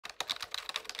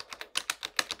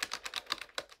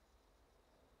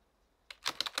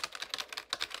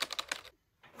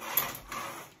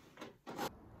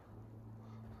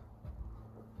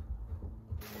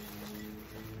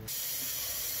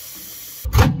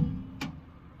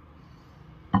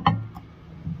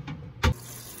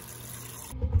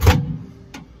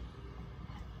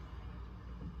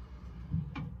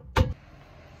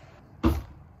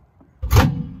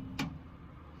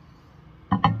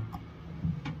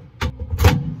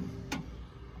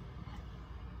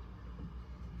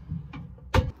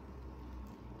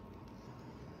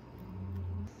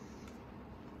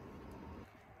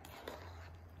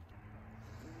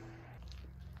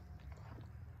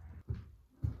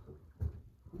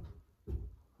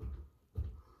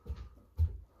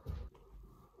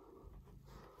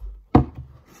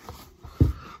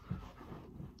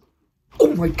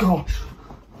my gosh.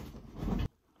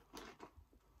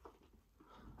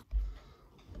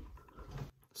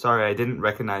 Sorry, I didn't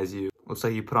recognize you. Looks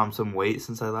like you put on some weight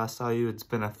since I last saw you. It's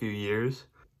been a few years.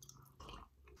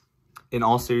 In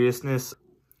all seriousness,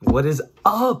 what is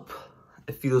up?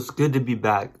 It feels good to be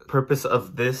back. Purpose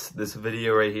of this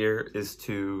video right here is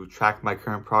to track my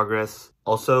current progress.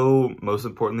 Also, most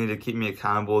importantly, to keep me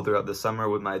accountable throughout the summer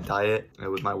with my diet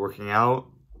and with my working out.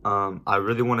 I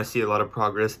really want to see a lot of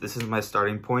progress. This is my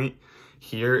starting point.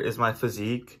 Here is my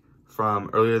physique from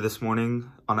earlier this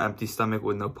morning on an empty stomach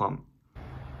with no pump.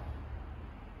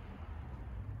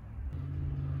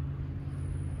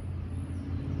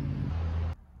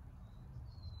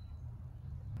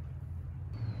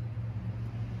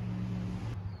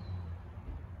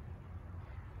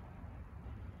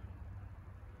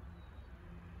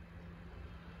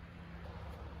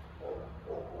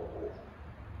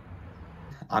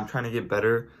 I'm trying to get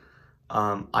better.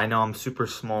 I know I'm super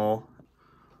small.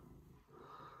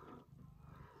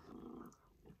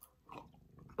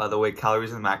 By the way,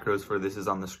 calories and macros for this is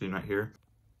on the screen right here.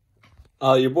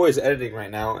 Your boy is editing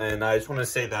right now, and I just want to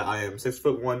say that I am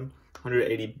 6'1",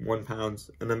 181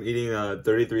 pounds, and I'm eating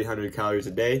 3,300 calories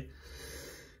a day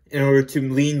in order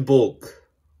to lean bulk.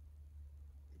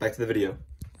 Back to the video.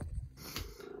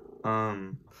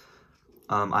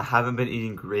 I haven't been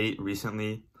eating great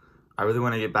recently. I really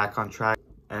want to get back on track,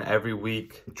 and every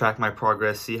week track my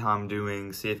progress, see how I'm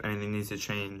doing, see if anything needs to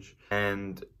change.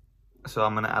 And so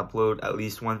I'm going to upload at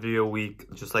least one video a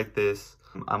week, just like this.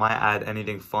 I might add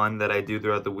anything fun that I do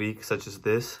throughout the week, such as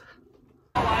this.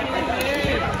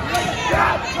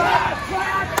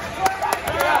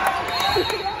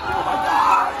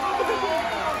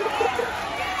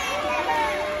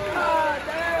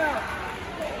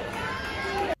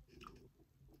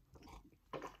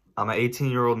 I'm an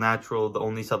 18-year-old natural. The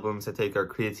only supplements I take are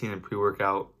creatine and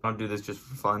pre-workout. I don't do this just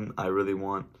for fun. I really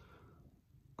want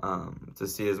to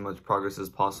see as much progress as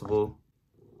possible.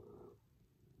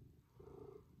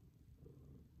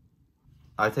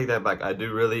 I take that back. I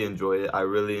do really enjoy it. I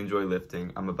really enjoy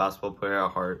lifting. I'm a basketball player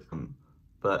at heart.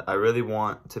 But I really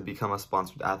want to become a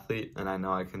sponsored athlete, and I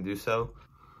know I can do so.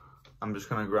 I'm just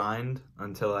going to grind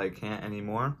until I can't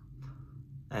anymore.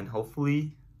 And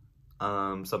hopefully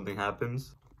something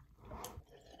happens.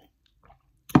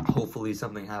 Hopefully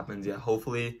something happens. Yeah,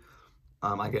 hopefully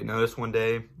I get noticed one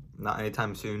day. Not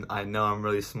anytime soon. I know I'm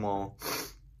really small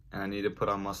and I need to put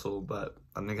on muscle, but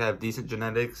I think I have decent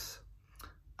genetics.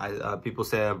 People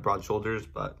say I have broad shoulders,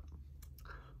 but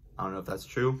I don't know if that's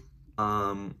true.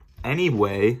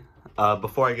 Anyway,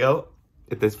 before I go,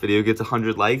 if this video gets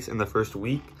 100 likes in the first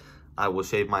week, I will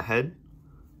shave my head.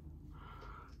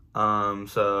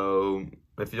 So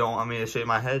if you don't want me to shave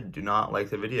my head, do not like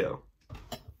the video.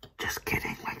 Just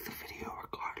kidding, like the video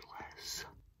regardless.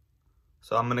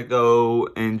 So I'm gonna go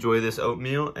enjoy this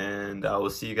oatmeal, and I will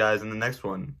see you guys in the next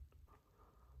one.